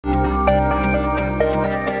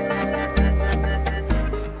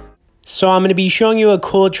So I'm going to be showing you a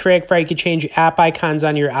cool trick for how you could change app icons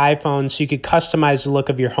on your iPhone so you could customize the look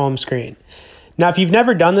of your home screen. Now, if you've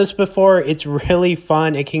never done this before, it's really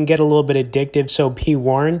fun. It can get a little bit addictive, so be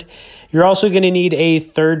warned. You're also going to need a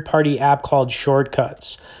third-party app called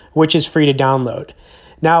Shortcuts, which is free to download.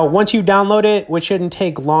 Now, once you download it, which shouldn't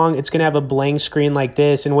take long, it's going to have a blank screen like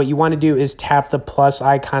this, and what you want to do is tap the plus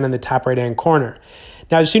icon in the top right-hand corner.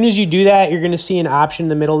 Now, as soon as you do that, you're going to see an option in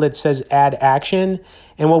the middle that says Add Action,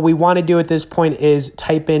 and what we want to do at this point is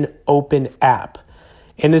type in Open App.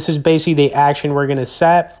 And this is basically the action we're going to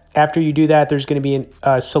set. After you do that, there's going to be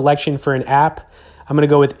a selection for an app. I'm going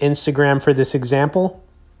to go with Instagram for this example.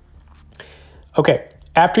 Okay,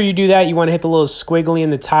 after you do that, you want to hit the little squiggly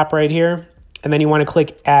in the top right here, and then you want to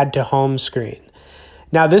click Add to Home Screen.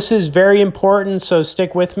 Now, this is very important, so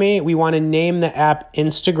stick with me. We want to name the app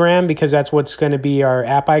Instagram because that's what's going to be our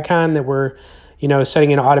app icon that we're,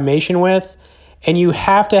 setting an automation with. And you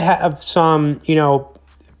have to have some,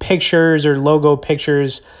 pictures or logo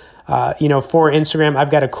pictures, for Instagram.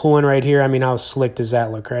 I've got a cool one right here. I mean, how slick does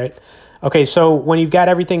that look, right? Okay, so when you've got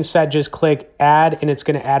everything set, just click Add, and it's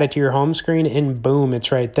going to add it to your home screen, and boom,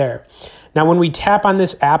 it's right there. Now, when we tap on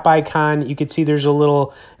this app icon, you can see there's a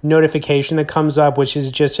little notification that comes up, which is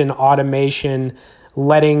just an automation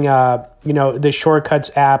letting, the Shortcuts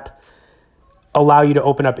app allow you to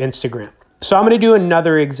open up Instagram. So I'm going to do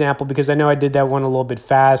another example because I know I did that one a little bit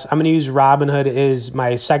fast. I'm going to use Robinhood as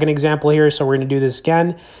my second example here. So we're going to do this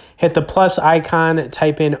again. Hit the plus icon,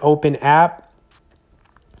 type in Open App.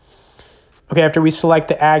 Okay, after we select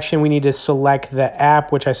the action, we need to select the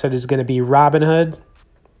app, which I said is going to be Robinhood.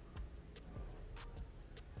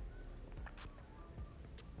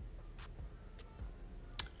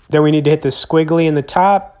 Then we need to hit the squiggly in the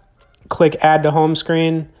top, click Add to Home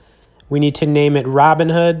Screen. We need to name it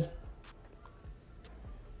Robinhood.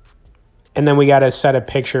 And then we got to set a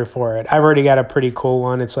picture for it. I've already got a pretty cool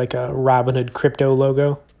one. It's like a Robinhood crypto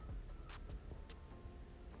logo.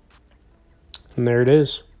 And there it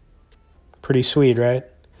is. Pretty sweet, right?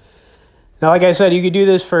 Now, like I said, you could do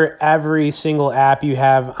this for every single app you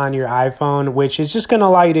have on your iPhone, which is just going to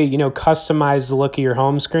allow you to, customize the look of your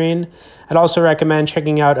home screen. I'd also recommend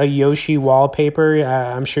checking out a Yoshi wallpaper.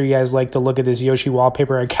 I'm sure you guys like the look of this Yoshi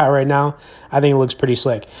wallpaper I got right now. I think it looks pretty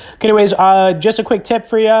slick. Okay, anyways, just a quick tip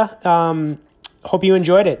for you. Hope you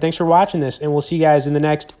enjoyed it. Thanks for watching this, and we'll see you guys in the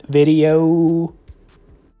next video.